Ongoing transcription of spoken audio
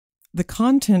The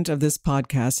content of this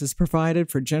podcast is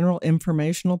provided for general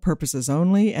informational purposes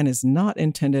only and is not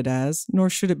intended as, nor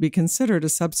should it be considered a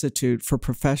substitute for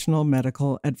professional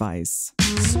medical advice.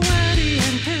 Sweaty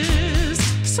and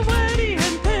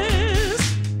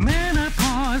pissed.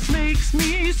 Menopause makes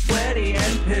me sweaty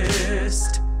and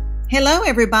pissed. Hello,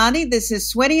 everybody. This is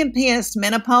Sweaty and Pissed,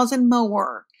 Menopause and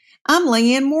More. I'm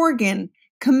Leanne Morgan,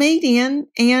 comedian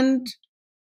and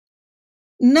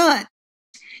nut.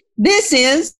 This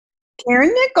is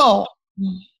Karen Nickell,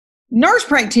 nurse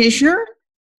practitioner.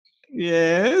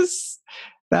 Yes,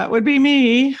 that would be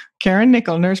me, Karen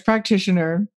Nickell, nurse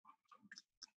practitioner.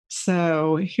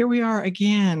 So here we are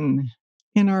again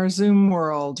in our Zoom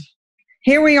world.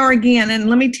 Here we are again, and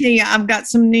let me tell you, I've got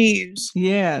some news.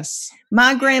 Yes.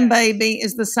 My grandbaby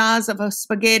is the size of a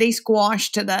spaghetti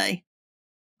squash today.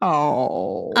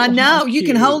 Oh, I know. You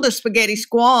can hold a spaghetti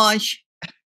squash.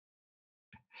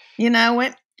 You know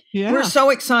it? Yeah. We're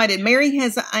so excited. Mary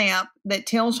has an app that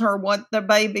tells her what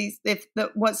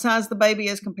what size the baby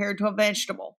is compared to a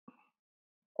vegetable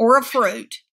or a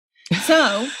fruit.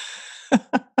 So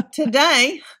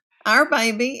today, our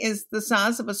baby is the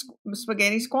size of a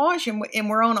spaghetti squash, and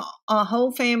we're on a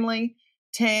whole family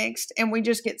text, and we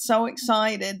just get so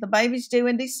excited. The baby's due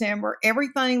in December.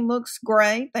 Everything looks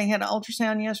great. They had an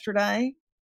ultrasound yesterday,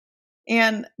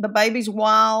 and the baby's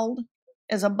wild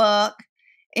as a buck.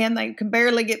 And they can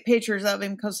barely get pictures of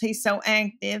him because he's so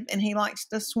active and he likes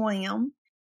to swim,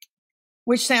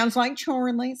 which sounds like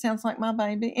Charlie. Sounds like my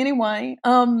baby. Anyway,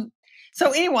 I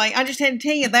just had to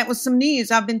tell you that was some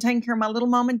news. I've been taking care of my little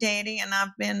mom and daddy, and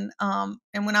I've been,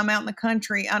 and when I'm out in the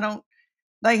country,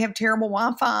 they have terrible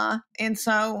Wi-Fi. And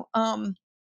so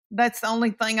that's the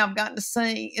only thing I've gotten to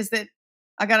see is that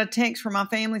I got a text from my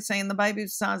family saying the baby's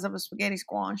the size of a spaghetti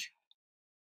squash.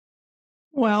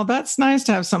 Well, that's nice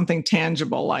to have something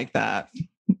tangible like that.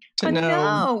 I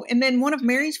know. And then one of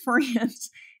Mary's friends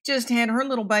just had her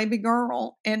little baby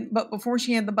girl. But before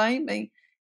she had the baby,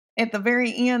 at the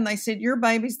very end, they said, your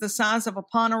baby's the size of a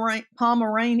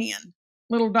Pomeranian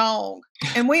little dog.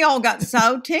 And we all got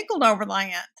so tickled over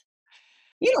that.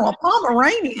 You know, a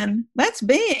Pomeranian, that's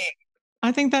big.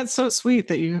 I think that's so sweet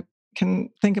that you can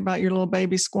think about your little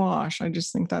baby squash. I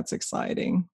just think that's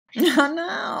exciting. I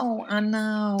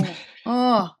know.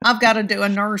 Oh, I've got to do a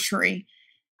nursery.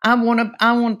 I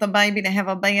want the baby to have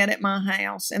a bed at my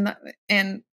house,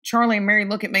 and Charlie and Mary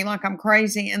look at me like I'm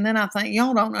crazy, and then I think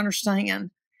y'all don't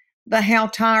understand how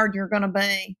tired you're going to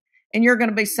be, and you're going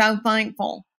to be so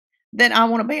thankful that I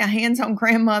want to be a hands-on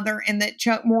grandmother, and that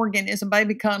Chuck Morgan is a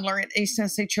baby cuddler at East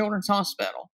Tennessee Children's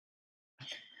Hospital.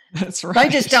 That's right. They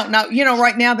just don't know. You know,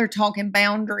 right now they're talking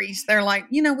boundaries. They're like,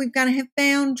 we've got to have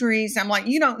boundaries. I'm like,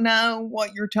 you don't know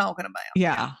what you're talking about.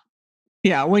 Yeah.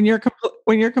 Yeah. When you're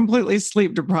completely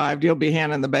sleep deprived, you'll be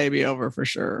handing the baby over for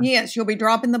sure. Yes. You'll be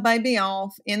dropping the baby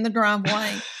off in the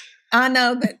driveway. I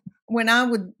know that when I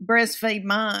would breastfeed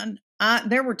mine,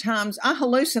 there were times I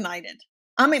hallucinated.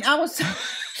 I mean, I was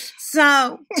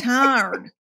so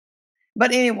tired.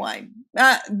 But anyway,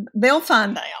 they'll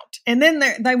find out. And then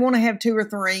they want to have 2 or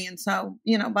 3. And so,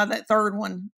 by that third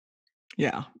one,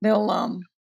 yeah, they'll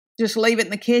just leave it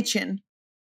in the kitchen,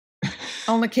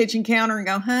 on the kitchen counter and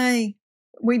go, hey,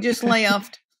 we just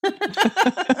left.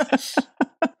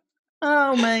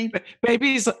 Oh, man.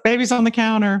 Baby's on the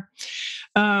counter.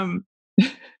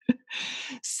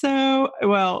 So,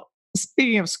 well,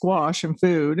 speaking of squash and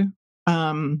food,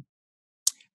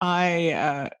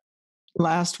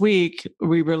 last week,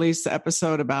 we released the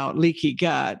episode about leaky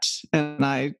gut, and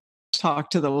I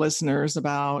talked to the listeners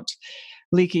about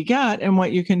leaky gut and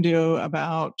what you can do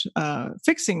about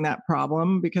fixing that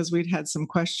problem, because we'd had some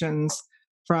questions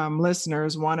from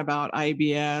listeners, one about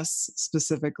IBS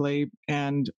specifically,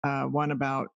 and one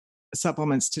about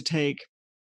supplements to take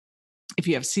if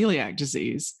you have celiac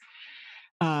disease.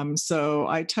 So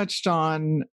I touched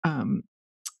on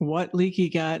what leaky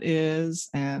gut is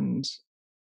and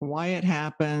why it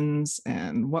happens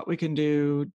and what we can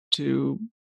do to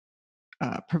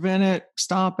prevent it,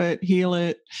 stop it, heal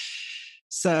it.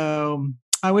 So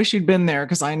I wish you'd been there,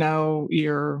 because I know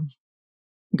your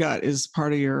gut is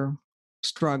part of your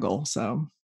struggle. So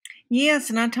yes,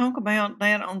 and I talk about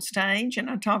that on stage, and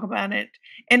I talk about it.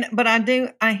 But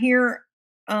I hear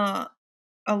a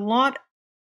lot.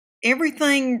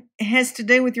 Everything has to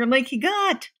do with your leaky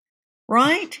gut,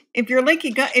 right? If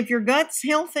your gut's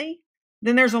healthy,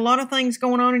 then there's a lot of things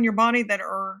going on in your body that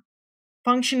are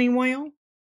functioning well.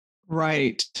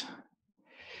 Right.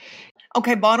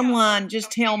 Okay, bottom line,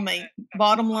 just tell me.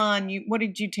 Bottom line, what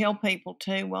did you tell people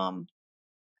to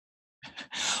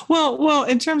Well,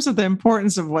 in terms of the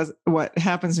importance of what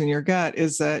happens in your gut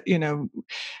is that,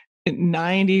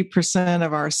 90%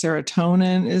 of our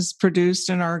serotonin is produced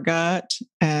in our gut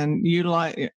and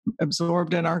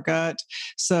absorbed in our gut.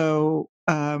 So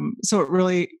it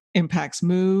really impacts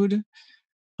mood.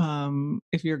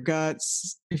 If you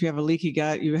have a leaky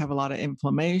gut, you have a lot of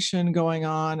inflammation going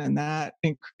on, and that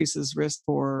increases risk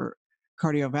for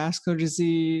cardiovascular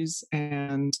disease.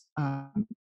 And a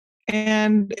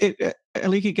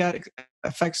leaky gut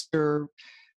affects your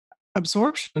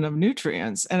absorption of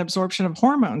nutrients and absorption of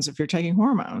hormones if you're taking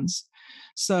hormones.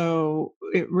 So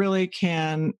it really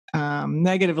can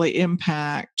negatively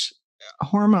impact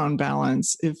hormone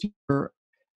balance if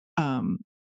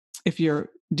you're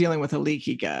dealing with a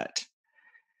leaky gut.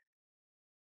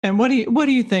 And what do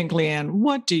you think, Leanne?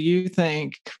 What do you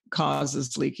think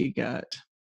causes leaky gut?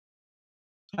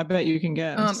 I bet you can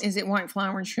guess. Is it white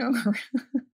flour and sugar?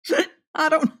 I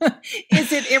don't know.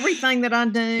 Is it everything that I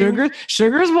do?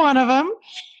 Sugar is one of them.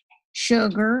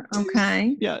 Sugar,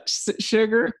 okay. Yeah,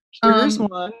 sugar is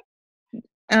one.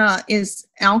 Is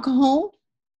alcohol?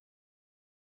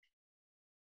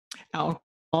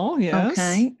 Alcohol, yes.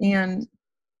 Okay, and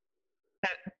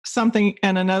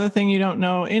another thing you don't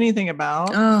know anything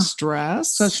about,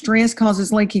 stress. So stress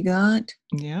causes leaky gut?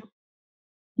 Yep.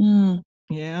 Mm.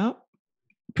 Yep.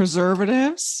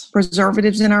 Preservatives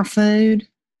in our food.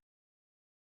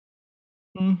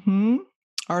 Mm-hmm.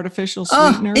 Artificial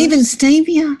sweeteners. Even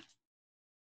stevia.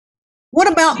 What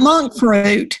about monk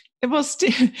fruit? Well,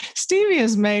 stevia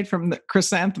is made from the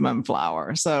chrysanthemum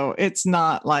flower, so it's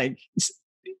not like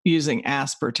using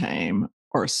aspartame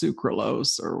or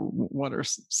sucralose or what are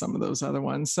some of those other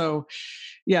ones. So,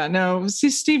 yeah, no,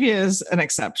 stevia is an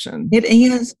exception. It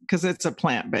is because it's a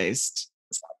plant-based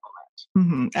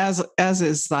supplement. Mm-hmm. As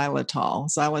is xylitol.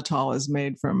 Xylitol is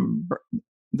made from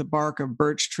the bark of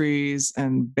birch trees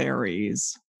and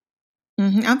berries.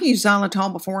 Mm-hmm. I've used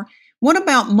xylitol before. What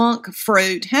about monk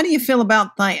fruit? How do you feel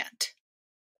about that?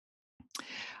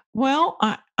 Well,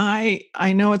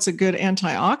 I know it's a good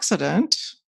antioxidant,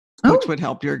 which would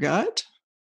help your gut.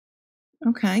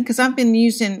 Okay, because I've been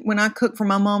using, when I cook for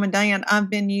my mom and dad, I've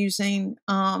been using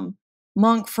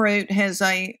monk fruit has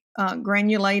a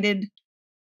granulated,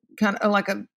 kind of like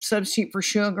a substitute for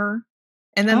sugar.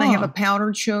 And then they have a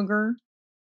powdered sugar,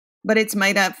 but it's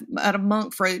made out of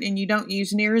monk fruit, and you don't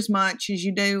use near as much as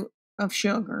you do of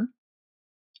sugar.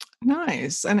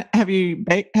 Nice. And have you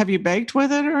baked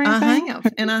with it or anything?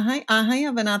 I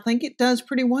have, and I think it does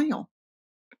pretty well.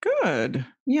 Good.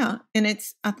 Yeah, and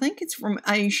I think it's from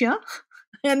Asia,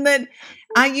 and then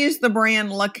I use the brand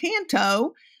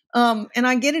Lakanto, and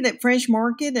I get it at Fresh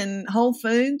Market and Whole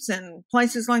Foods and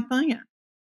places like that.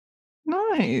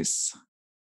 Nice.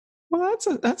 Well,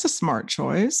 that's a smart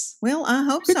choice. Well, I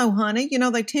hope so, honey. You know,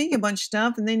 they tell you a bunch of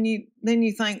stuff, and then you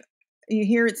think, you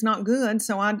hear it's not good.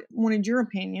 So I wanted your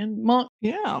opinion.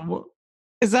 Yeah. Well,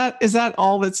 is that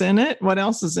all that's in it? What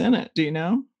else is in it? Do you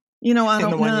know? You know, I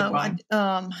don't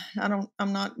know.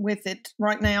 I'm not with it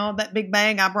right now. That big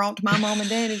bag I brought to my mom and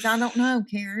daddy's, I don't know,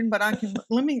 Karen, but I don't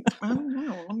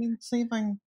know. Let me see if I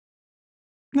can.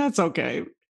 That's okay.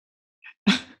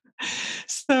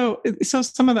 So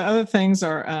some of the other things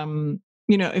are,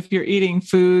 if you're eating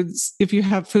foods, if you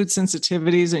have food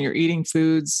sensitivities and you're eating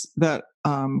foods that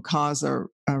cause a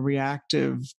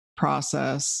reactive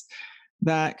process,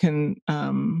 that can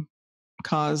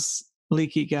cause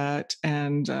leaky gut,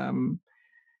 and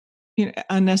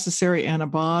unnecessary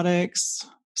antibiotics,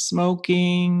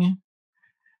 smoking,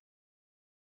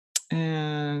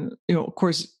 and of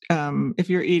course, if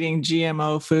you're eating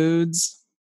GMO foods,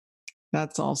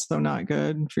 that's also not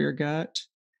good for your gut.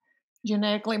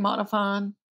 Genetically modified.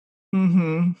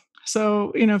 Mm-hmm.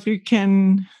 So if you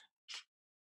can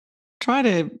try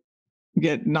to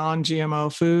get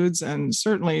non-GMO foods, and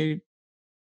certainly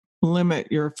limit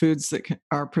your foods that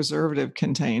are preservative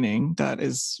containing, that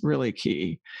is really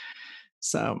key.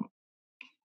 So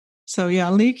yeah,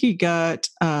 leaky gut,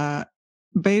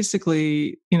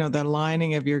 basically, the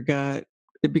lining of your gut,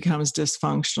 it becomes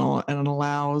dysfunctional, and it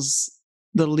allows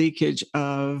the leakage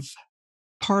of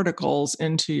particles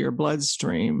into your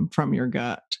bloodstream from your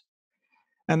gut.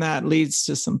 And that leads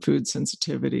to some food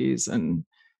sensitivities and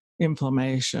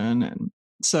inflammation. And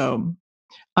so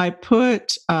I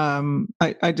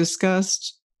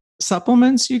discussed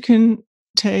supplements you can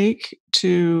take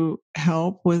to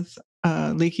help with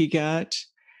leaky gut,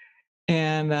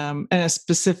 and a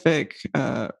specific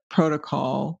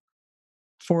protocol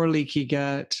for leaky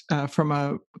gut from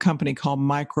a company called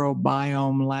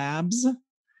Microbiome Labs.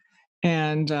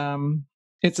 And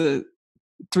it's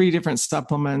 3 different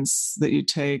supplements that you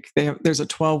take. There's a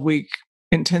 12-week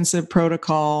intensive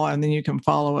protocol, and then you can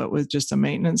follow it with just a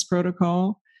maintenance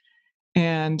protocol.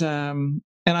 And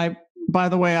by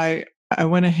the way, I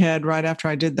went ahead right after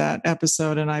I did that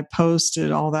episode and I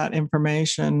posted all that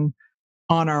information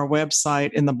on our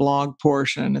website in the blog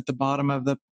portion at the bottom of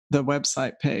the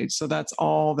website page. So that's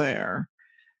all there.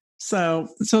 So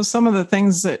some of the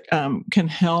things that can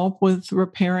help with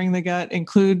repairing the gut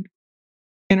include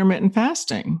intermittent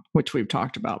fasting, which we've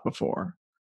talked about before.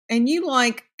 And you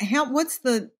what's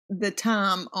the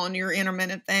time on your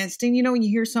intermittent fasting? You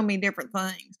hear so many different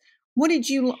things. What is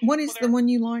the one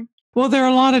you like? Well, there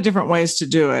are a lot of different ways to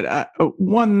do it.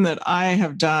 One that I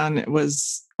have done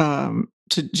was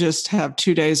to just have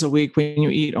 2 days a week when you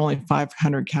eat only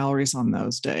 500 calories on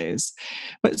those days.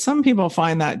 But some people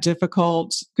find that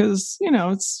difficult because,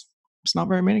 it's not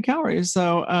very many calories.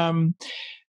 So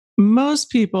most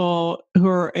people who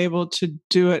are able to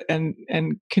do it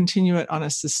and continue it on a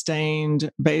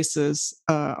sustained basis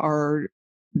are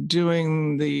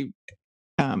doing the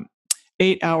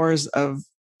 8 hours of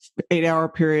 8-hour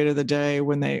period of the day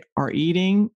when they are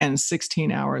eating and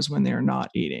 16 hours when they're not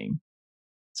eating.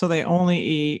 So they only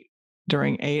eat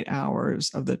during 8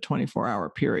 hours of the 24-hour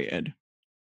period.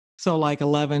 So like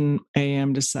 11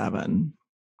 a.m. to 7,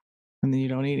 and then you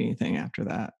don't eat anything after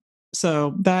that.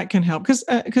 So that can help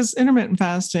because intermittent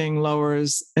fasting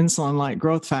lowers insulin-like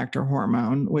growth factor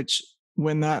hormone, which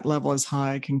when that level is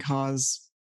high can cause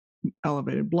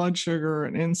elevated blood sugar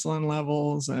and insulin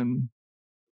levels and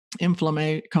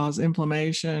cause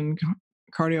inflammation,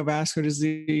 cardiovascular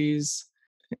disease,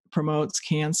 promotes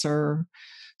cancer.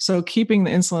 So keeping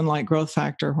the insulin-like growth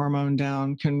factor hormone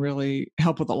down can really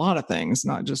help with a lot of things,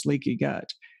 not just leaky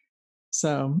gut.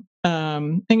 So,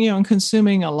 and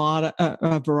consuming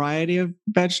a variety of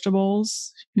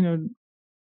vegetables,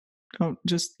 don't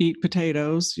just eat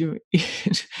potatoes. You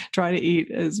try to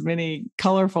eat as many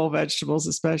colorful vegetables,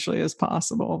 especially as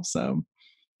possible. So,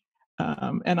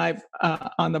 and I've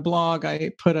on the blog,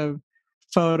 I put a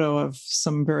photo of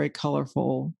some very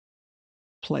colorful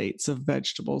plates of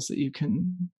vegetables that you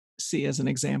can see as an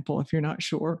example if you're not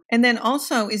sure. And then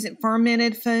also, is it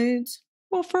fermented foods?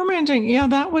 Well, fermenting, yeah,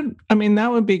 that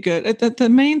would be good. The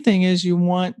main thing is you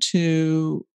want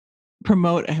to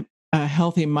promote a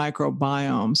healthy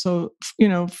microbiome. So,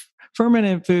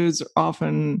 fermented foods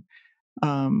often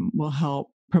will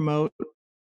help promote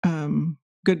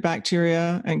good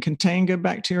bacteria and contain good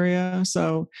bacteria.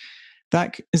 So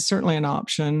that is certainly an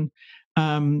option.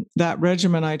 That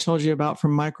regimen I told you about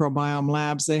from Microbiome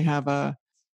Labs, they have a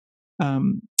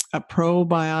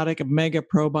probiotic, a mega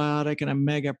probiotic, and a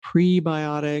mega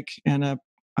prebiotic, and a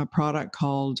product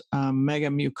called mega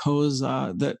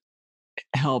mucosa that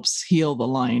helps heal the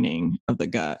lining of the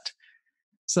gut.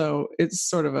 So it's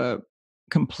sort of a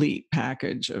complete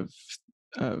package of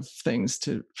things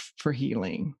for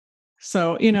healing.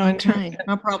 So, in terms,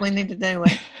 I probably need to do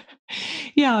it.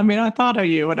 Yeah, I thought of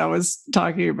you when I was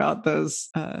talking about those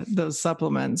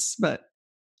supplements, but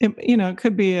it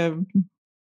could be a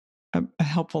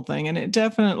helpful thing, and it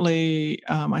definitely,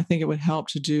 I think it would help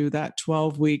to do that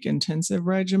 12-week intensive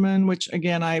regimen, which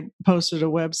again I posted a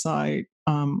website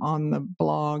on the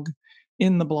blog,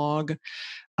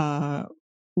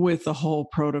 with the whole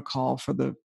protocol for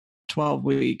the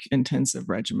 12-week intensive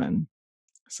regimen,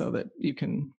 so that you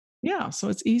can, so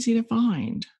it's easy to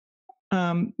find.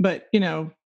 But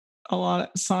a lot of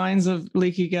signs of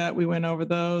leaky gut, we went over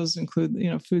those, include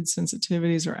food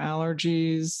sensitivities or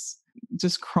allergies,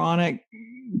 just chronic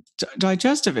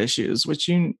digestive issues, which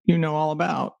you know all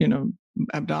about,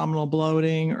 abdominal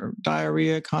bloating or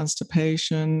diarrhea,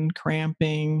 constipation,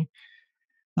 cramping.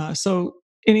 So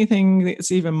anything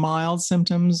that's even mild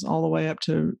symptoms all the way up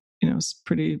to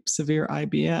pretty severe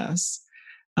IBS.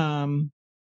 And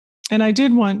I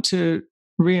did want to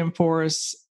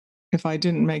reinforce, if I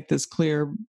didn't make this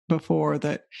clear before,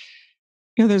 that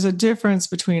there's a difference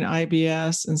between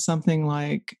IBS and something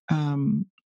like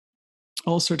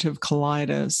ulcerative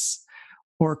colitis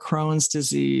or Crohn's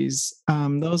disease.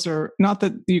 Those are not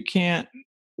that you can't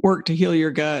work to heal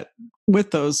your gut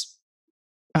with those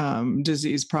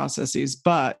disease processes,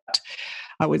 but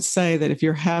I would say that if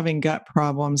you're having gut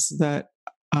problems that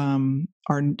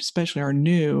are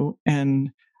new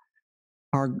and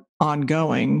are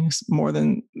ongoing more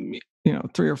than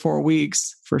 3 or 4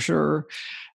 weeks for sure,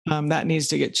 that needs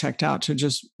to get checked out to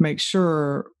just make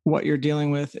sure what you're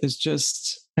dealing with is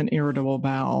just an irritable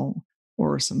bowel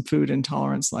or some food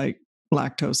intolerance like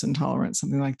lactose intolerance,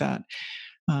 something like that.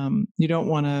 You don't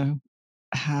want to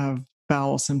have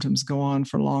bowel symptoms go on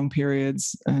for long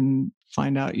periods and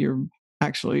find out you're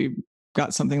actually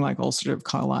got something like ulcerative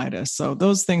colitis. So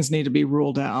those things need to be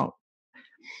ruled out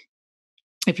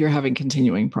if you're having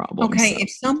continuing problems. Okay,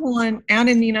 if someone out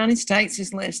in the United States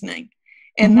is listening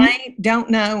and Mhm. they don't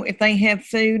know if they have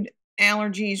food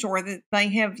allergies or that they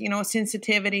have, a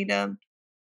sensitivity to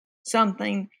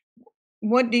something.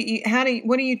 What do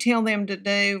you tell them to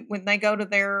do when they go to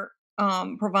their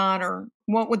provider?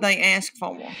 What would they ask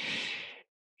for?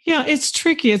 Yeah, it's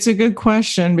tricky. It's a good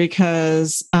question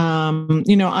because,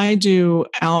 I do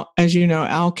as you know,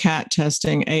 ALCAT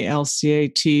testing,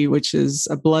 ALCAT, which is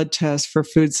a blood test for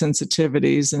food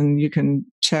sensitivities, and you can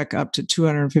check up to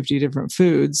 250 different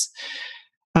foods,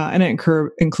 and it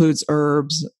includes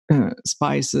herbs,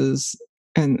 spices,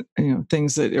 and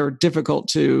things that are difficult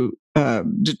to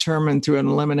determine through an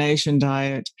elimination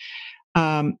diet.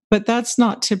 But that's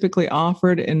not typically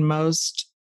offered in most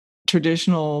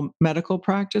traditional medical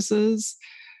practices.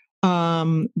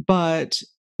 But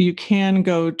you can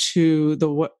go to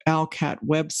the ALCAT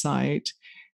website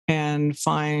and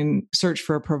search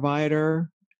for a provider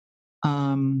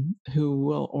who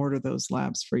will order those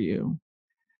labs for you.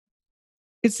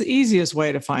 It's the easiest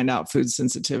way to find out food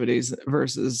sensitivities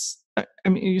versus, I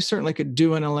mean, you certainly could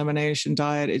do an elimination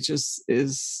diet. It just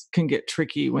can get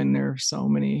tricky when there are so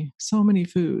many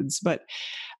foods. But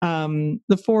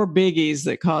the four biggies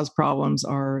that cause problems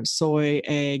are soy,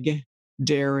 egg,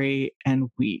 dairy, and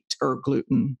wheat or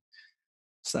gluten.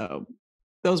 So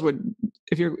those would,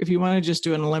 if you want to just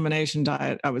do an elimination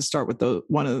diet, I would start with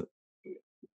one of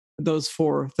those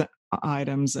four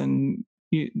items, and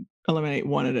you eliminate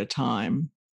one at a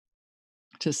time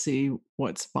to see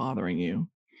what's bothering you.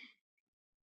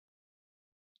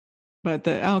 But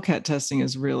the ALCAT testing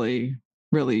is really,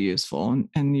 really useful,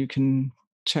 and you can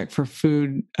check for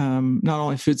food, not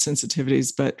only food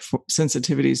sensitivities, but for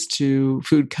sensitivities to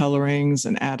food colorings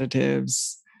and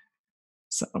additives.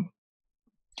 So,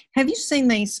 Have you seen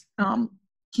these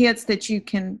kits that you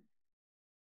can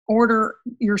order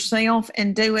yourself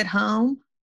and do at home?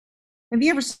 Have you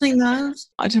ever seen those?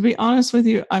 to be honest with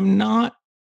you, I'm not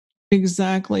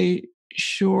exactly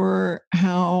sure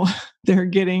how they're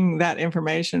getting that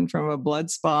information from a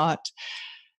blood spot,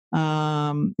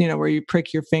 where you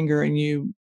prick your finger and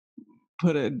you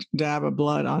put a dab of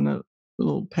blood on a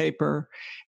little paper,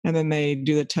 and then they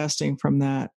do the testing from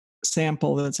that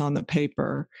sample that's on the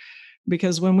paper.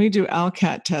 Because when we do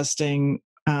ALCAT testing,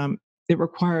 it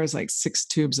requires like 6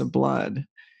 tubes of blood,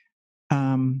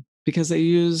 because they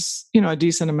use a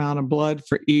decent amount of blood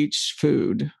for each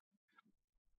food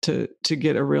to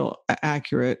get a real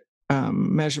accurate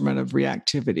measurement of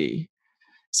reactivity.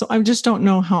 So I just don't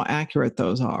know how accurate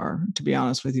those are, to be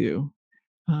honest with you.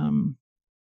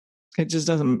 It just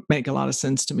doesn't make a lot of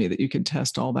sense to me that you could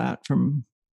test all that from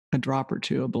a drop or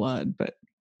two of blood, but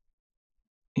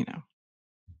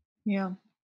Yeah,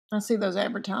 I see those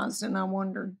advertised, and I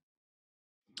wondered.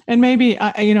 and maybe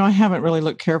I haven't really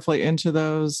looked carefully into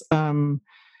those,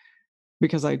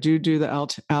 because I do the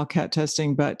ALCAT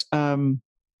testing, but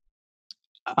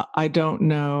I don't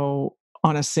know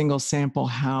on a single sample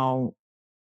how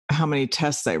many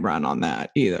tests they run on that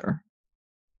either.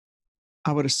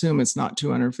 I would assume it's not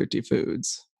 250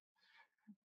 foods,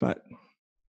 but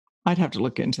I'd have to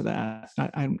look into that.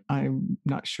 I'm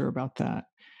not sure about that.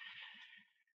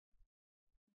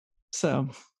 So,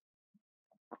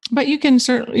 but you can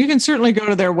certainly go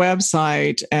to their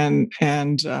website and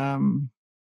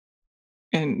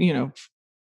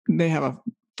they have a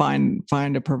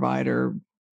find a provider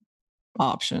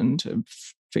option to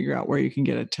figure out where you can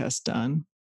get a test done.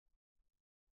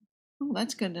 Oh,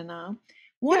 that's good to know.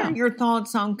 What Yeah. are your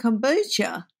thoughts on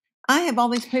kombucha? I have all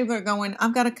these people that are going,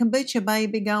 I've got a kombucha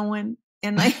baby going,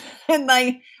 and they and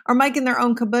they are making their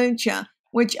own kombucha,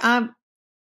 which I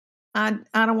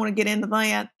don't want to get into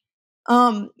that.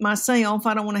 Myself,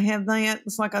 I don't want to have that.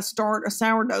 It's like a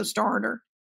sourdough starter.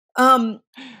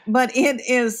 But it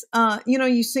is,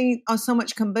 you see so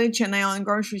much kombucha now in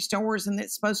grocery stores, and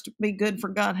it's supposed to be good for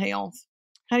gut health.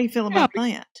 How do you feel about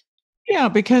that? Yeah,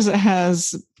 because it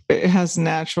has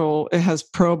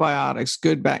probiotics,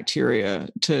 good bacteria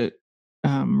to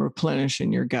replenish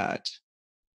in your gut.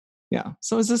 Yeah,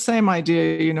 so it's the same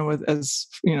idea, as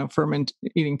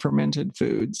eating fermented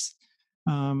foods.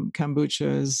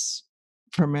 Kombucha is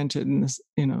fermented in this,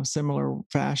 similar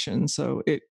fashion, so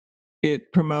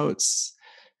it promotes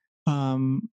a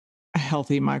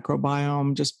healthy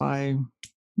microbiome just by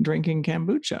drinking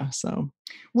kombucha. So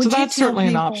that's certainly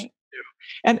an option.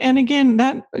 And again,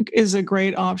 that is a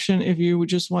great option if you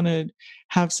just want to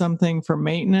have something for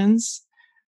maintenance.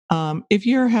 If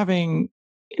you're having,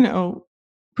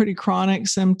 pretty chronic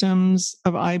symptoms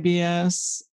of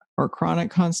IBS or chronic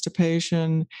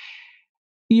constipation,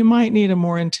 you might need a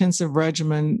more intensive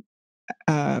regimen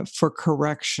for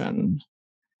correction.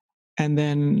 And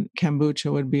then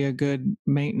kombucha would be a good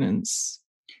maintenance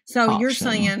So option. you're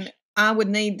saying I would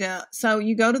need to, so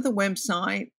you go to the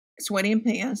website, Sweaty and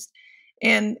Pissed,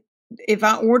 and if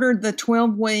I ordered the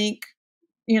 12-week,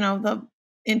 the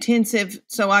intensive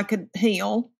so I could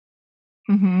heal,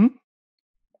 Mm-hmm.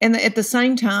 and at the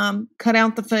same time, cut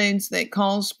out the foods that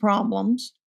cause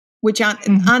problems, which I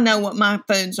know what my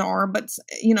foods are, but,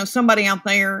 somebody out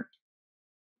there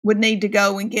would need to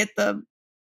go and get the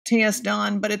test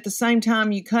done. But at the same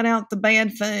time, you cut out the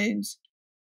bad foods,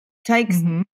 take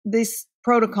this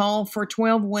protocol for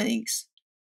 12 weeks,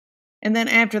 and then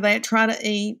after that, try to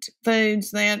eat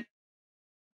foods that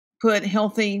put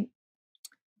healthy,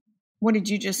 what did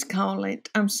you just call it?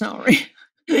 I'm sorry.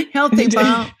 Healthy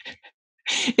bio.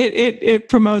 It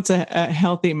promotes a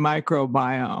healthy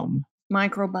microbiome.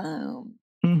 Microbiome.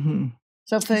 Mm-hmm.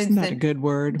 So foods Isn't that a good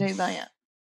word? Do that.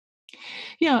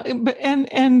 Yeah, but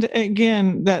and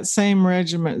again, that same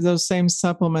regimen, those same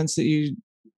supplements that you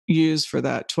use for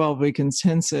that 12-week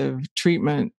intensive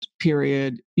treatment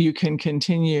period, you can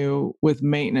continue with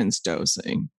maintenance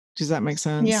dosing. Does that make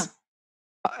sense? Yeah.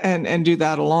 And do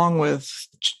that along with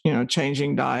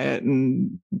changing diet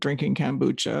and drinking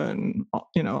kombucha and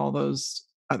all those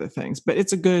other things. But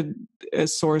it's a good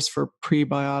source for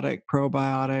prebiotic,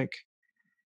 probiotic,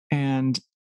 and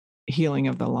healing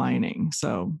of the lining.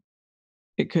 So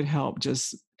it could help,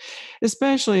 just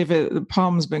especially if the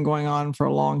problem's been going on for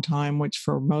a long time, which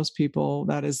for most people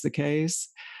that is the case.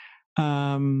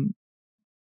 Then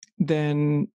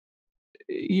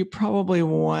you probably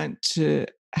want to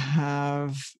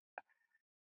have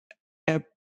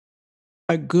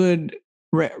a good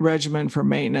regimen for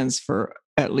maintenance for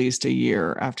at least a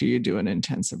year after you do an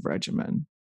intensive regimen.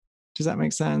 Does that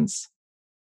make sense?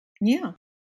 Yeah.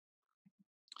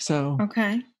 So,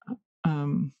 okay.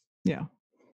 Yeah.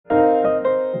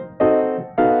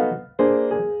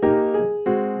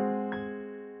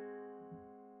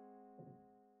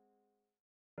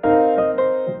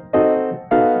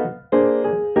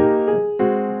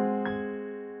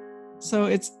 So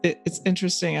it's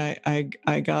interesting.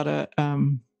 I got a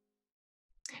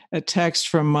text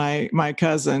from my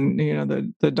cousin,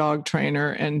 the dog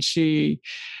trainer, and she'd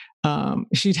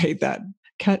hate that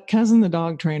cousin, the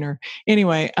dog trainer.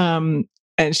 Anyway, and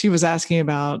she was asking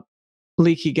about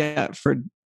leaky gut for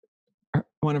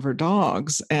one of her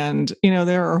dogs, and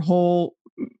there are whole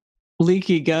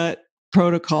leaky gut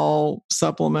protocol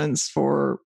supplements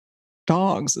for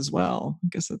dogs as well. I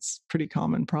guess it's a pretty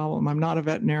common problem. I'm not a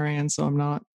veterinarian, so I'm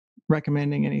not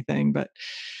recommending anything, but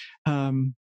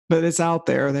it's out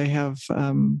there. They have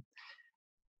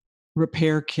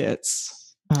repair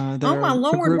kits. Oh my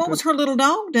Lord, what was her little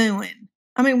dog doing?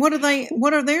 I mean,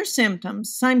 what are their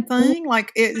symptoms? Same thing?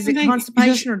 Like, is it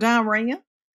constipation or diarrhea?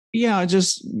 Yeah,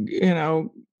 just,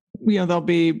 they'll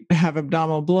have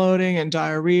abdominal bloating and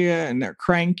diarrhea, and they're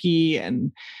cranky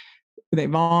and they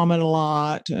vomit a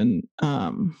lot, and,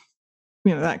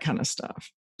 that kind of stuff.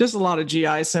 Just a lot of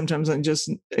GI symptoms, and just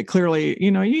clearly,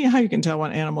 how you can tell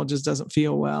when an animal just doesn't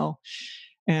feel well.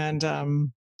 And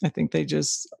I think they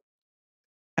just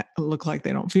look like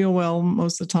they don't feel well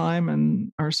most of the time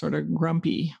and are sort of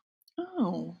grumpy.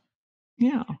 Oh.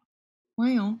 Yeah.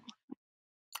 Well,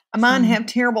 mine have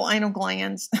terrible anal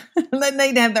glands. They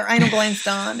need to have their anal glands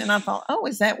done. And I thought, oh,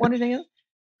 is that what it is?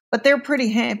 But they're pretty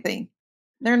happy.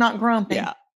 They're not grumpy.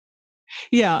 Yeah.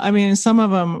 Yeah. I mean, some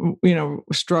of them,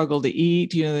 struggle to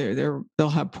eat, they'll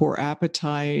have poor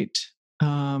appetite.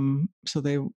 So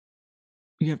you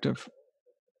have to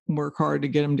work hard to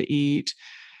get them to eat.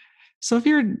 So if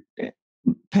your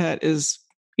pet is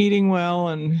eating well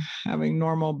and having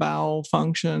normal bowel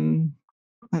function,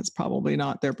 that's probably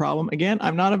not their problem. Again,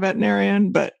 I'm not a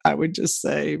veterinarian, but I would just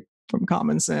say from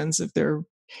common sense, if they're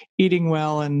eating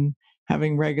well and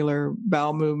having regular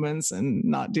bowel movements and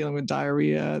not dealing with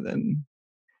diarrhea, then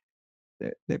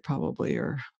they probably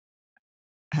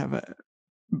have a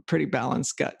pretty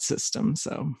balanced gut system.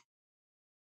 So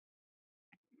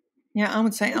yeah, I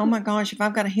would say, oh my gosh, if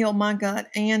I've got to heal my gut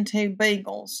and 2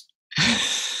 beagles.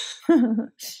 Okay,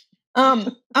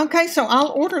 so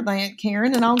I'll order that,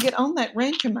 Karen, and I'll get on that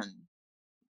regimen.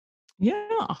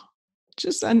 Yeah.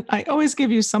 And I always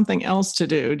give you something else to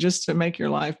do just to make your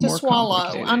life more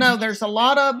complicated. I know there's a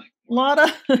lot of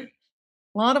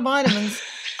vitamins.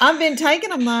 I've been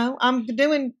taking them though. I'm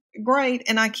doing great,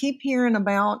 and I keep hearing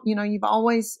about, you've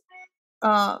always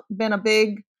been a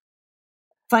big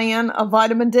fan of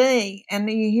vitamin D, and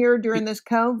you hear during this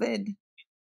COVID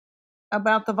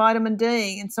about the vitamin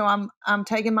D, and so I'm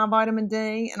taking my vitamin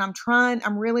D, and I'm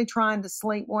really trying to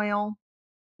sleep well.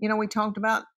 We talked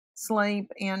about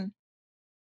sleep, and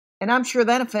I'm sure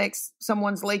that affects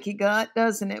someone's leaky gut,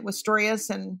 doesn't it, with stress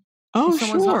and if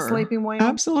someone's not sleeping well?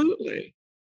 Absolutely.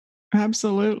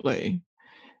 Absolutely.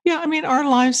 Yeah, I mean, our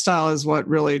lifestyle is what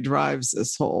really drives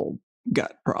this whole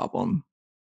gut problem.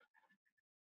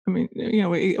 I mean,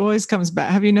 it always comes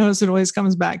back. Have you noticed it always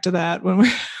comes back to that when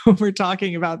we're when we're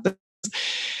talking about this?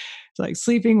 It's like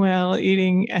sleeping well,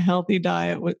 eating a healthy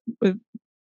diet with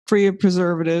free of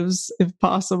preservatives if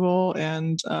possible,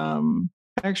 and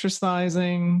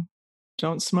exercising.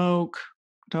 Don't smoke.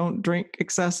 Don't drink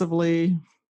excessively.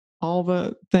 All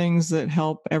the things that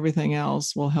help everything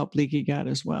else will help leaky gut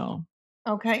as well.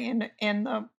 Okay, and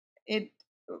it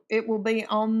it will be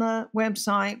on the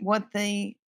website what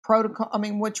the protocol. I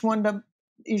mean, which one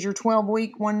is your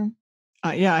 12-week one?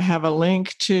 Yeah, I have a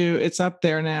link to it's up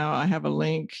there now. I have a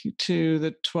link to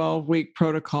the 12-week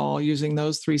protocol using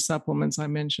those 3 supplements I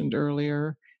mentioned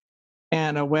earlier,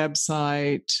 and a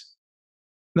website,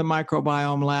 the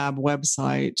Microbiome Lab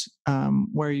website,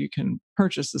 where you can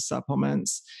purchase the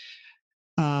supplements.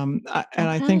 And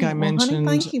I think I Okay, well, honey, mentioned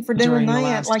thank you for doing during the that.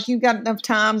 last. Like you got enough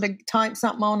time to type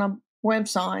something on a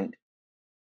website.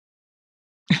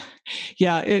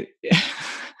 Yeah,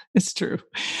 it's true,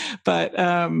 but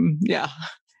yeah,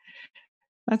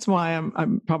 that's why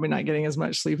I'm probably not getting as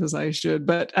much sleep as I should.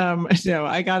 But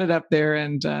I got it up there,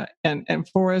 and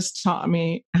Forrest taught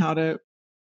me how to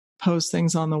post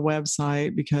things on the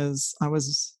website because I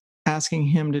was asking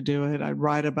him to do it. I'd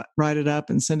write it up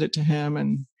and send it to him,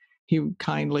 and he would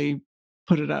kindly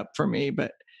put it up for me.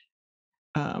 But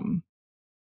um,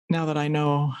 now that I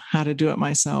know how to do it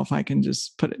myself, I can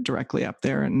just put it directly up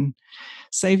there and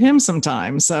save him some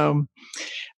time. So,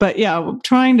 but yeah, I'm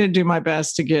trying to do my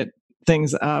best to get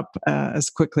things up as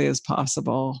quickly as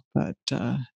possible. But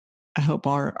I hope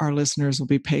our listeners will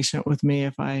be patient with me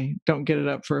if I don't get it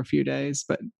up for a few days.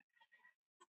 But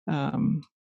um,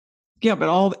 yeah,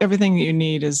 but everything you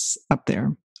need is up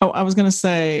there. Oh, I was going to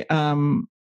say on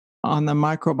the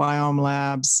Microbiome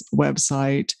Labs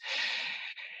website,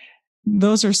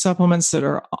 those are supplements that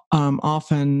are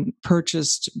often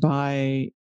purchased by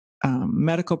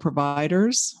medical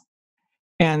providers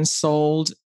and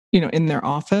sold, in their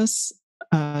office.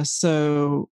 But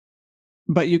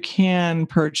you can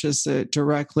purchase it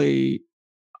directly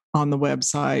on the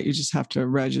website. You just have to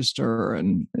register.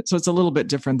 And so it's a little bit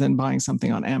different than buying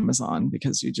something on Amazon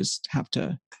because you just have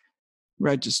to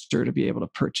register to be able to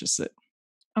purchase it.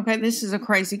 Okay, this is a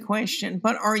crazy question,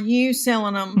 but are you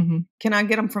selling them? Mm-hmm. Can I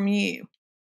get them from you?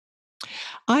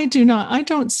 I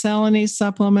don't sell any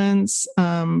supplements.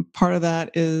 Part of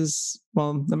that is,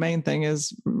 well, the main thing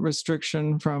is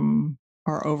restriction from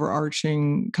our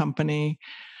overarching company.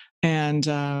 And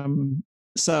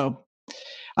so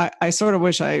I sort of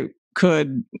wish I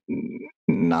could,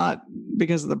 not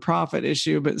because of the profit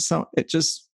issue, but so it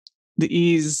just the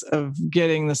ease of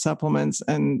getting the supplements,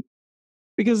 and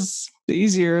because the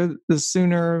easier, the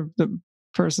sooner the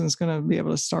person's going to be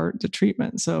able to start the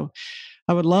treatment. So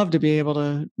I would love to be able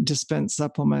to dispense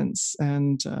supplements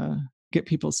and get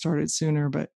people started sooner,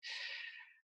 but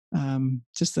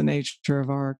just the nature of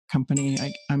our company,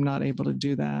 I'm not able to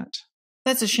do that.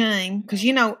 That's a shame because,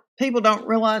 people don't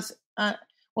realize,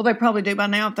 well, they probably do by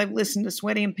now if they've listened to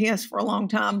Sweaty and Piss for a long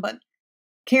time, but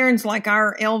Karen's like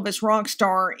our Elvis rock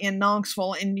star in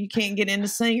Knoxville, and you can't get in to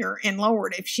see her. And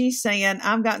Lord, if she said,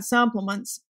 I've got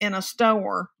supplements in a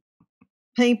store,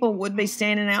 people would be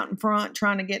standing out in front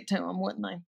trying to get to them, wouldn't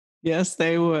they? Yes,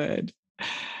 they would.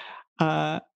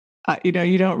 You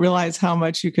don't realize how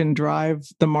much you can drive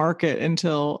the market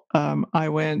until I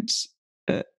went.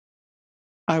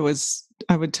 I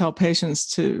would tell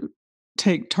patients to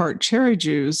take tart cherry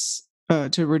juice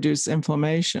to reduce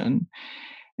inflammation,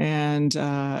 and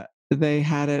they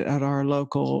had it at our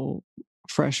local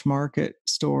fresh market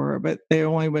store, but they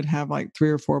only would have like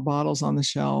 3 or 4 bottles on the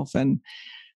shelf, and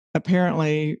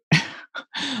apparently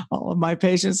all of my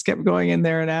patients kept going in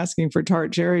there and asking for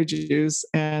tart cherry juice,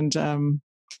 and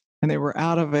they were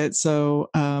out of it. So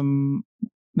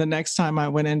the next time I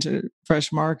went into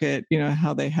fresh market,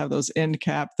 how they have those end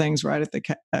cap things right at the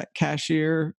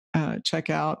cashier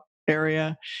checkout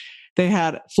area, they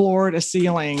had floor to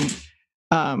ceiling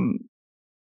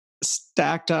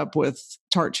stacked up with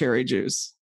tart cherry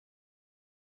juice.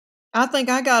 I think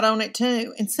I got on it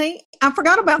too. And see, I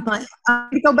forgot about that. I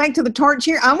go back to the tart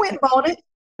cherry. I went and bought it.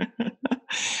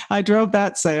 I drove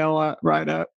that sale right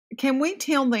up. Can we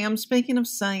tell them, speaking of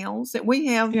sales, that we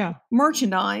have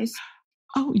merchandise?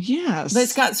 Oh, yes.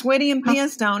 That's got Sweaty and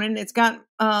Pissed on it. And it's got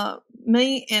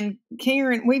me and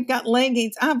Karen. We've got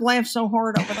leggings. I've laughed so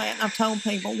hard over that. And I've told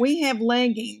people we have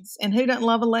leggings, and who doesn't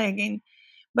love a legging?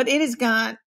 But it has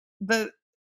got the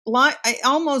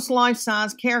almost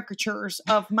life-size caricatures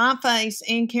of my face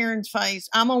and Karen's face.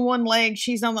 I'm on one leg,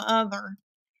 she's on the other.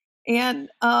 And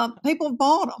people have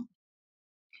bought them.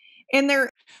 And they're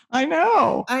I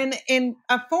know. and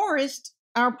Forrest,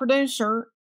 our producer,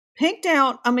 picked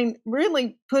out. I mean,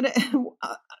 really put it,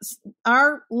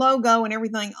 our logo and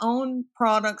everything on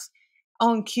products,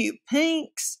 on cute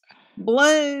pinks,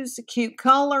 blues, cute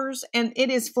colors, and it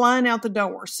is flying out the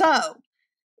door. So,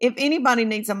 if anybody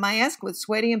needs a mask with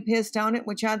Sweaty and Pissed on it,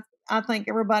 which I think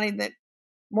everybody that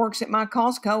works at my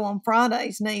Costco on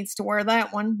Fridays needs to wear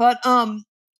that one. But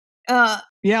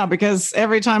yeah, because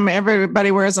every time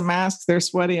everybody wears a mask, they're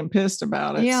sweaty and pissed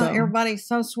about it. Yeah, so. Everybody's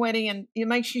so sweaty, and it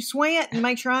makes you sweat and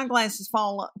makes your eyeglasses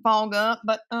fog up.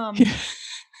 But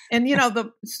and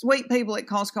the sweet people at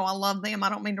Costco, I love them. I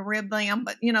don't mean to rib them,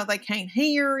 but they can't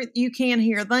hear. You can't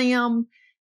hear them.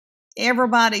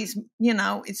 Everybody's,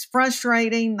 it's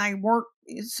frustrating. They work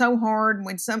so hard.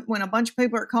 When a bunch of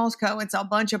people are at Costco, it's a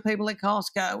bunch of people at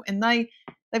Costco, and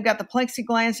they've got the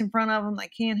plexiglass in front of them. They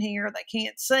can't hear. They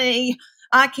can't see.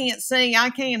 I can't see.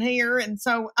 I can't hear. And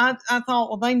so I thought,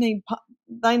 well, they need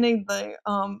the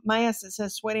mask that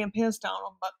says Sweaty and Pissed on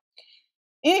them. But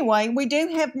anyway, we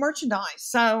do have merchandise.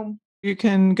 So you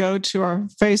can go to our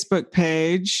Facebook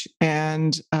page,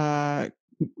 and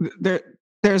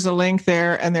there's a link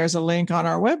there, and there's a link on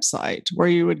our website where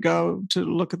you would go to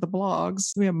look at the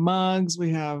blogs. We have mugs,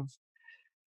 we have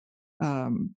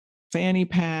fanny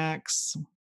packs,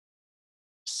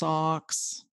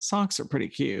 socks. Socks are pretty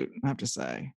cute, I have to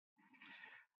say.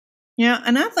 Yeah,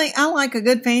 and I think I like a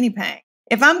good fanny pack.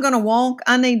 If I'm going to walk,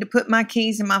 I need to put my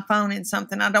keys and my phone in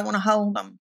something. I don't want to hold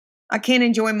them. I can't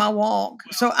enjoy my walk.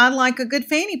 So I like a good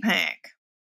fanny pack.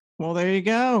 Well, there you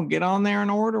go. Get on there and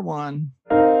order one.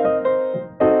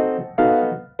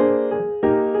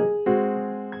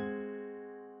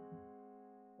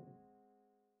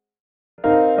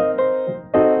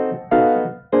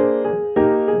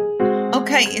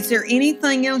 Okay, is there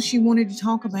anything else you wanted to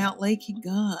talk about leaky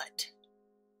gut?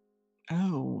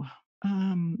 Oh,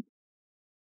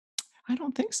 I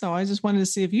don't think so. I just wanted to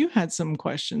see if you had some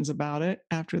questions about it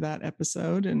after that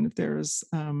episode, and if there's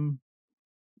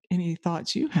any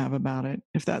thoughts you have about it.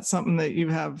 If that's something that you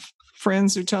have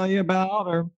friends who tell you about,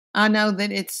 or I know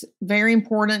that it's very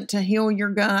important to heal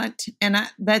your gut, and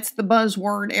that's the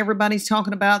buzzword. Everybody's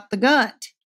talking about the gut,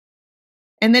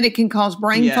 and that it can cause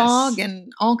brain fog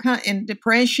and and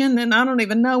depression, and I don't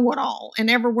even know what all. And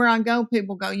everywhere I go,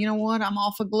 people go, you know what? I'm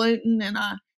off of gluten, and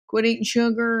I quit eating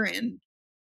sugar, and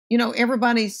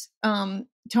everybody's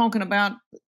talking about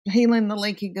healing the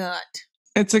leaky gut.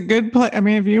 It's a good place. I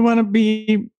mean, if you want to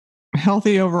be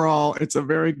healthy overall, it's a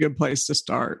very good place to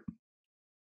start.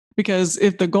 Because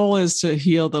if the goal is to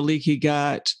heal the leaky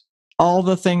gut, all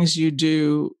the things you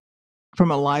do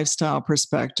from a lifestyle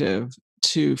perspective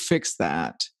to fix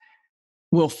that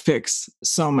will fix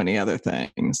so many other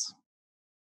things.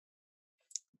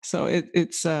 So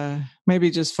it's maybe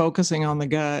just focusing on the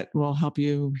gut will help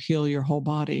you heal your whole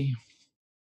body.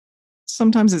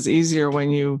 Sometimes it's easier when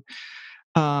you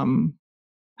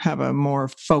have a more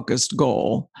focused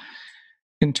goal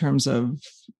in terms of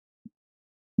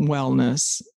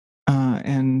wellness,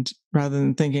 and rather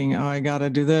than thinking, oh, I got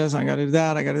to do this, I got to do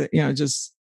that, I got to,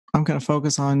 just I'm going to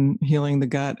focus on healing the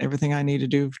gut, everything I need to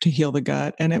do to heal the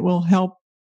gut, and it will help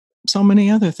so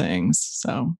many other things.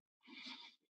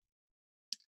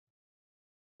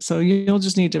 So you'll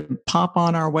just need to pop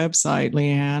on our website,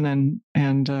 Leanne,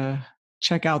 and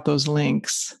check out those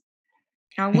links.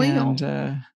 I will.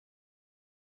 And,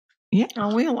 yeah.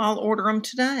 I will. I'll order them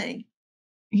today.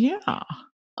 Yeah.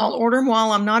 I'll order them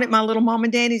while I'm not at my little mom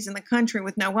and daddy's in the country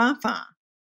with no Wi-Fi.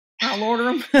 I'll order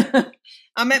them.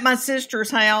 I'm at my sister's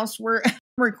house. We're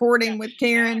recording with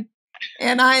Karen.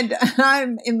 And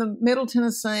I'm in the middle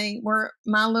Tennessee where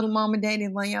my little mom and daddy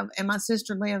live. And my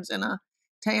sister lives in a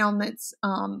town that's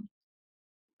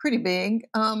pretty big,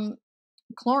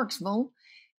 Clarksville.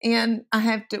 And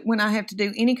when I have to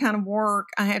do any kind of work,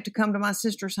 I have to come to my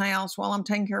sister's house while I'm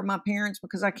taking care of my parents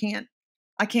because I can't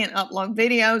upload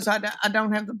videos. I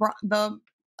don't have the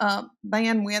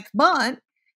bandwidth. But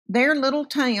their little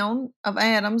town of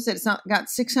Adams, it's got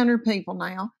 600 people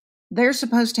now. They're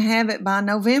supposed to have it by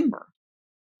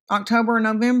October or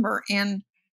November, and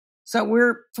so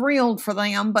we're thrilled for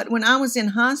them. But when I was in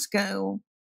high school,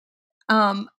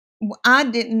 I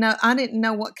didn't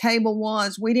know what cable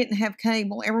was. We didn't have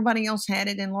cable. Everybody else had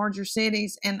it in larger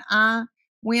cities. And I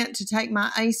went to take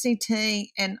my ACT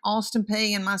and Austin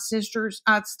P and my sister's.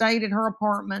 I stayed at her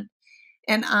apartment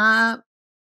and I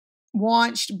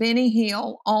watched Benny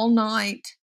Hill all night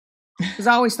because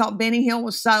I always thought Benny Hill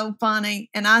was so funny.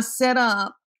 And I set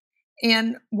up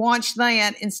and watched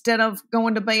that instead of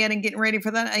going to bed and getting ready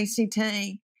for that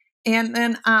ACT. And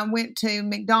then I went to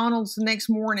McDonald's the next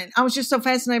morning. I was just so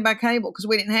fascinated by cable because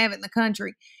we didn't have it in the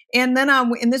country. And then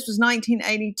and this was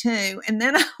 1982. And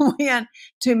then I went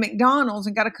to McDonald's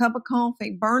and got a cup of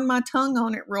coffee, burned my tongue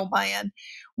on it real bad,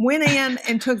 went in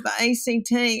and took the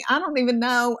ACT. I don't even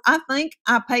know. I think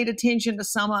I paid attention to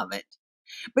some of it.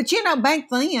 But, back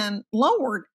then,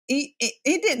 Lord, it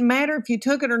didn't matter if you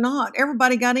took it or not.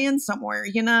 Everybody got in somewhere,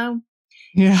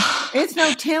 Yeah. It's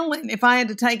no telling if I had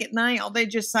to take it now. They'd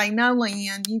just say, no,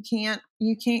 Leanne, you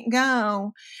can't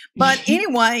go. But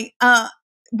anyway,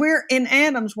 we're in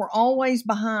Adams, we're always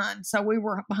behind. So we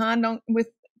were behind with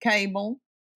cable.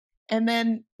 And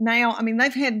then now, I mean,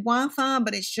 they've had Wi-Fi,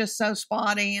 but it's just so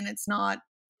spotty and it's not,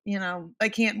 they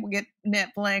can't get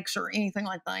Netflix or anything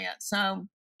like that. So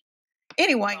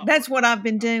anyway, that's what I've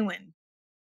been doing.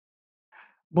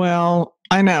 Well,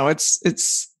 I know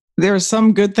there's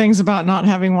some good things about not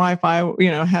having Wi-Fi,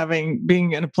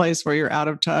 being in a place where you're out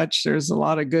of touch. There's a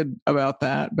lot of good about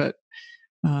that, but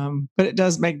it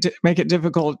does make it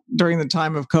difficult during the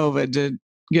time of COVID to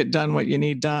get done what you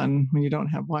need done when you don't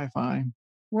have Wi-Fi.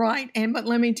 Right. But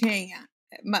let me tell you,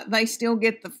 they still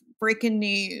get the freaking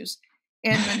news,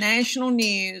 and the national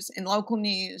news and local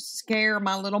news scare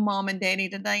my little mom and daddy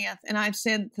to death. And I've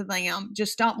said to them,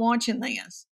 just stop watching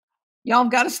this. Y'all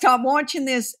got to stop watching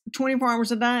this 24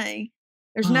 hours a day.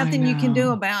 There's nothing you can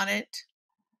do about it.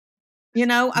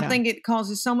 I think it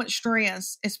causes so much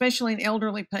stress, especially in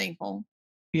elderly people.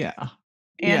 Yeah.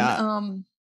 And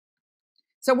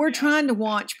so we're trying to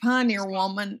watch Pioneer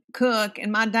Woman cook,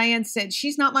 and my dad said,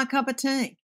 she's not my cup of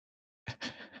tea.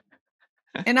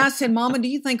 And I said, Mama, do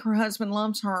you think her husband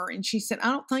loves her? And she said, I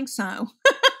don't think so.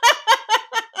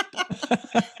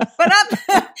 But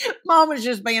Mom was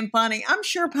just being funny. I'm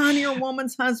sure Pioneer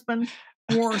Woman's husband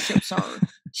worships her.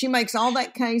 She makes all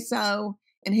that queso,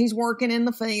 and he's working in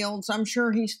the fields. I'm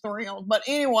sure he's thrilled. But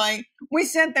anyway, we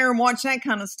sit there and watch that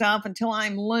kind of stuff until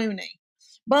I'm loony.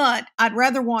 But I'd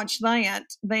rather watch that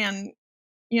than,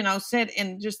 sit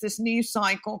in just this news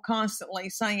cycle constantly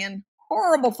saying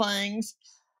horrible things.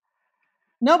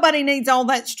 Nobody needs all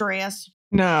that stress.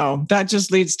 No, that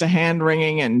just leads to hand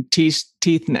wringing and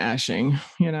teeth gnashing,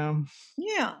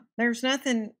 Yeah, there's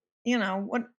nothing,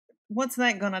 what's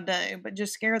that going to do but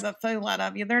just scare the fool out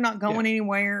of you? They're not going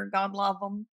anywhere. God love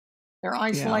them. They're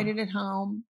isolated at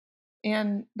home,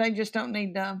 and they just don't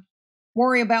need to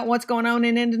worry about what's going on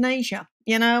in Indonesia,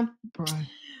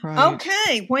 Right.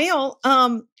 Okay, well,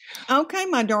 okay,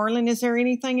 my darling, is there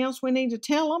anything else we need to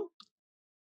tell them?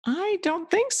 I don't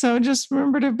think so. Just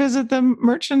remember to visit the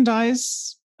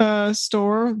merchandise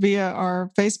store via our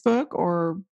Facebook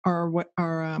or our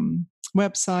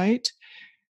website,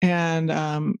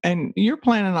 and you're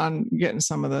planning on getting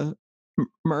some of the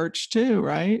merch too,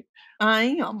 right? I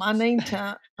am. I need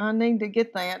to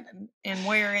get that and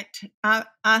wear it.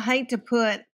 I hate to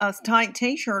put a tight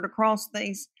T-shirt across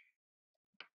these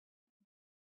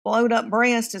blowed up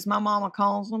breasts, as my mama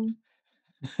calls them.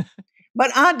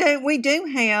 But we do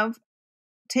have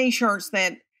T-shirts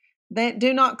that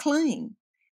do not cling.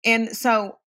 And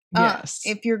so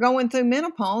if you're going through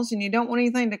menopause and you don't want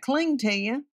anything to cling to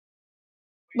you,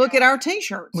 look at our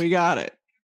T-shirts. We got it.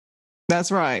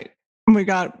 That's right. We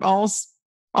got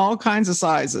all kinds of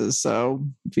sizes. So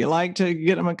if you like to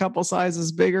get them a couple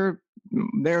sizes bigger,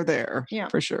 they're there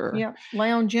for sure. Yeah.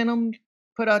 Lounge in them,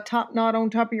 put a top knot on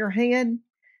top of your head,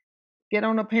 get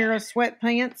on a pair of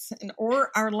sweatpants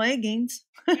or our leggings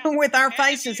with our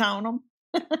faces on them.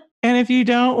 And if you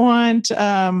don't want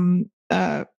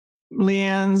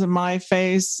Leanne's and my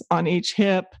face on each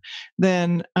hip,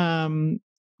 then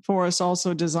Forrest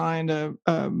also designed a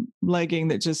legging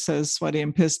that just says "sweaty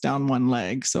and pissed" down one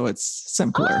leg, so it's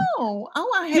simpler. Oh,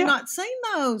 I have not seen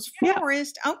those,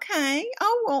 Forrest. Yeah. Okay.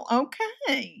 Oh, well,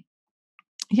 okay.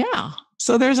 Yeah.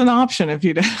 So there's an option if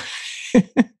you don't.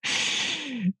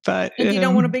 But if you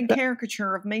don't want a big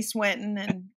caricature of me sweating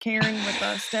and carrying with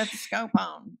a stethoscope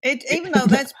on, even though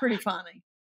that's pretty funny.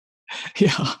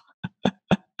 Yeah.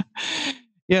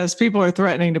 Yes, people are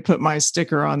threatening to put my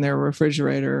sticker on their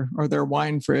refrigerator or their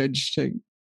wine fridge to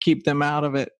keep them out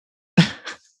of it.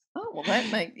 Oh, well,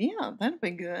 that'd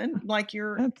be good. Like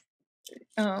you're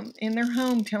in their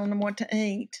home telling them what to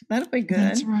eat. That'd be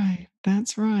good.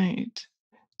 That's right.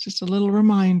 Just a little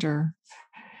reminder.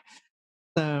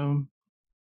 So,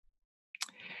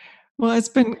 well, it's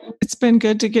been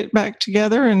good to get back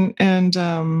together, and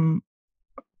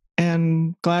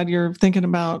glad you're thinking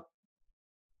about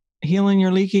healing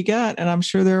your leaky gut. And I'm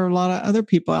sure there are a lot of other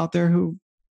people out there who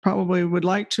probably would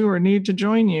like to or need to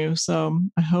join you. So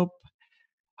I hope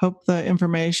the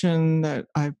information that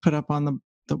I put up on the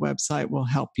website will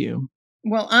help you.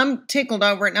 Well, I'm tickled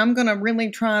over it, and I'm going to really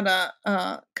try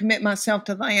to commit myself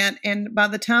to that. And by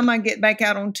the time I get back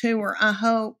out on tour, I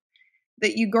hope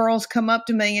that you girls come up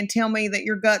to me and tell me that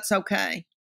your gut's okay.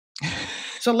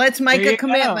 So let's make a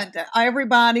commitment to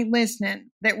everybody listening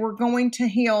that we're going to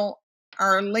heal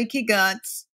our leaky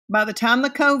guts by the time the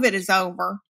COVID is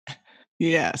over.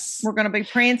 Yes. We're going to be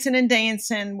prancing and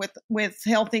dancing with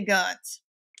healthy guts.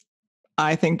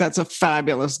 I think that's a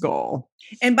fabulous goal.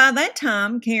 And by that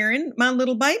time, Karen, my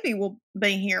little baby will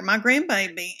be here, my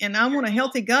grandbaby, and I want a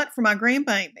healthy gut for my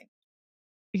grandbaby.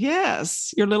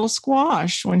 Yes, your little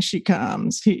squash when she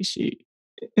comes. Do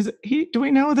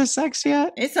we know the sex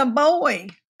yet? It's a boy.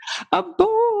 A boy.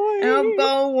 A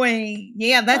boy.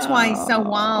 Yeah, that's why he's so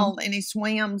wild and he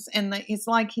swims and it's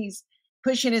like he's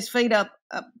pushing his feet up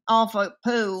off a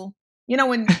pool. You know,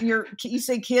 when you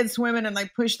see kids swimming and they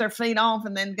push their feet off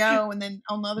and then go and then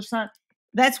on the other side.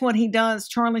 That's what he does.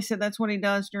 Charlie said that's what he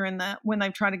does during when they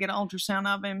try to get an ultrasound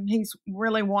of him. He's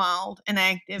really wild and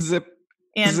active.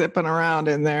 Zipping around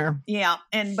in there. Yeah.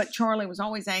 But Charlie was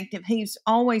always active. He's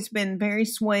always been very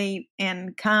sweet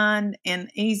and kind and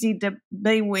easy to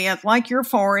be with, like your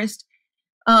Forrest.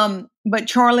 But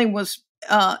Charlie was,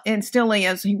 and still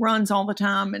is, he runs all the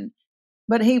time.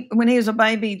 But when he was a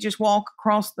baby, he'd just walk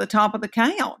across the top of the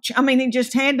couch. I mean, he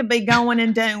just had to be going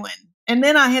and doing. And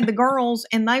then I had the girls,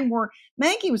 and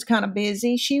Maggie was kind of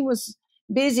busy. She was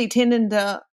busy tending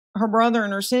to her brother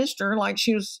and her sister, like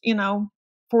she was,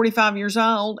 45 years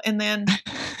old. And then,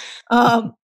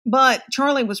 but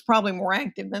Charlie was probably more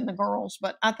active than the girls.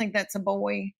 But I think that's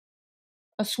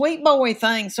a sweet boy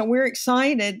thing. So we're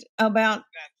excited about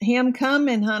him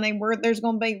coming, honey. There's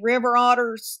going to be river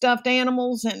otters, stuffed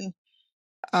animals, and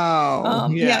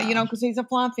because he's a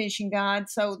fly fishing guide.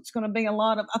 So it's going to be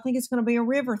I think it's going to be a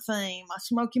river theme, a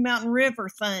Smoky Mountain River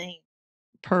theme.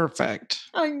 Perfect.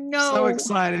 I know.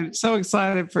 So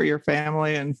excited for your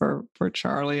family and for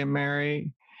Charlie and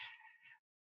Mary.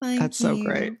 That's so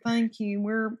great. Thank you.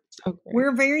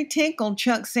 We're very tickled.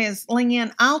 Chuck says,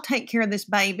 Leanne, I'll take care of this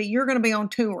baby. You're going to be on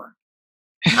tour.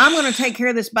 I'm going to take care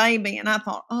of this baby. And I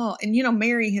thought, and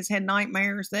Mary has had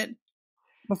nightmares that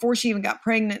before she even got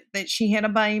pregnant, that she had a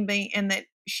baby and that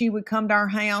she would come to our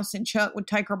house and Chuck would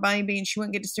take her baby and she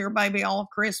wouldn't get to see her baby all of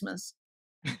Christmas.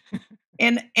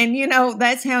 and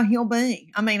that's how he'll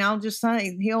be. I mean, I'll just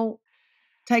say he'll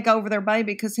take over their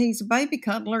baby because he's a baby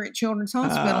cuddler at Children's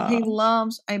Hospital. He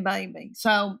loves a baby.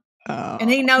 So, and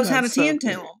he knows how to tend to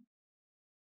them.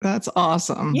 That's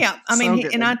awesome. Yeah. I mean,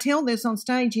 and I tell this on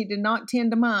stage, he did not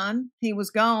tend to mine. He was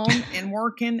gone and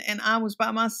working and I was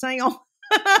by myself.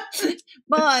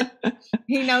 But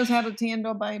he knows how to tend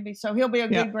to a baby. So he'll be a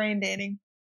good granddaddy.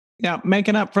 Yeah.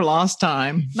 Making up for lost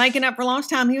time.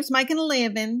 He was making a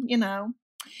living,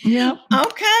 Yeah.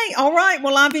 Okay. All right.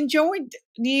 Well, I've enjoyed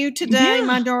you today,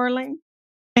 my darling.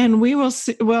 And we will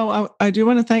see. Well, I do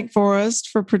want to thank Forrest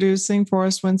for producing,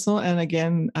 Forrest Winsel. And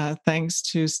again, thanks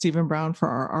to Stephen Brown for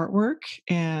our artwork.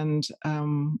 And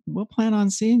we'll plan on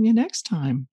seeing you next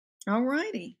time. All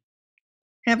righty.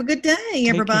 Have a good day,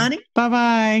 everybody.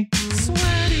 Bye-bye.